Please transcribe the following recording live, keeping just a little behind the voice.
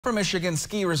For Michigan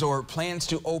ski resort plans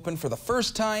to open for the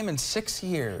first time in 6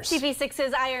 years.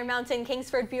 TV6's Iron Mountain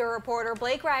Kingsford Bureau reporter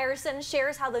Blake Ryerson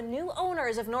shares how the new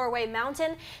owners of Norway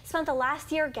Mountain spent the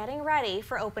last year getting ready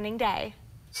for opening day.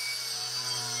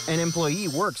 An employee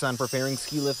works on preparing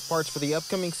ski lift parts for the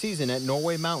upcoming season at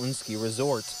Norway Mountain Ski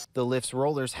Resort. The lift's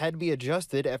rollers had to be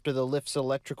adjusted after the lift's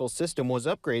electrical system was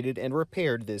upgraded and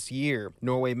repaired this year.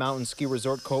 Norway Mountain Ski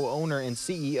Resort co-owner and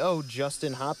CEO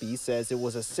Justin Hoppe says it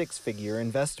was a six-figure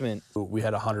investment. We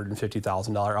had $150,000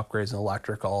 upgrades in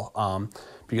electrical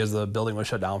because the building was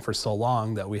shut down for so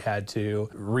long that we had to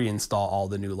reinstall all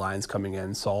the new lines coming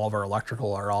in. So all of our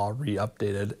electrical are all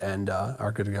re-updated and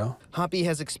are good to go. Hoppe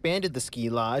has expanded the ski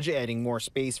lodge, adding more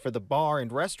space for the bar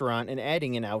and restaurant and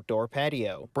adding an outdoor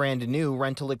patio. Brand new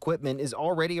rental equipment is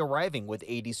already arriving with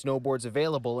 80 snowboards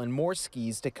available and more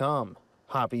skis to come.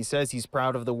 Hoppe says he's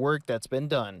proud of the work that's been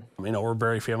done. You know, we're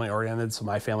very family oriented, so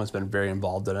my family's been very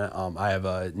involved in it. I have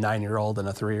a 9-year-old and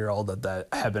a 3-year-old that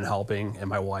have been helping, and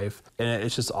my wife. And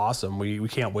it's just awesome. We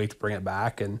can't wait to bring it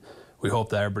back, and we hope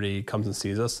that everybody comes and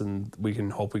sees us, and we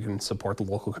can support the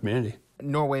local community.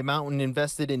 Norway Mountain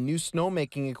invested in new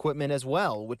snowmaking equipment as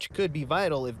well, which could be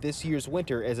vital if this year's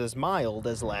winter is as mild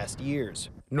as last year's.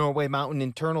 Norway Mountain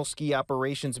internal ski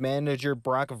operations manager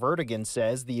Brock Vertigan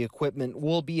says the equipment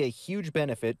will be a huge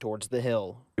benefit towards the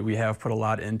hill. We have put a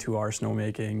lot into our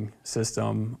snowmaking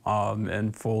system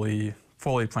and fully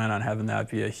plan on having that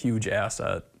be a huge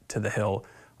asset to the hill.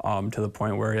 To the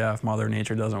point where, yeah, if Mother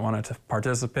Nature doesn't want to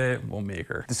participate, we'll make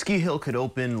her. The ski hill could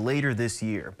open later this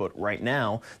year, but right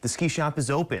now, the ski shop is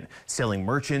open, selling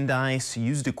merchandise,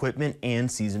 used equipment,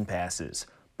 and season passes.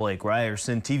 Blake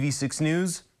Ryerson, TV6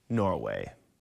 News, Norway.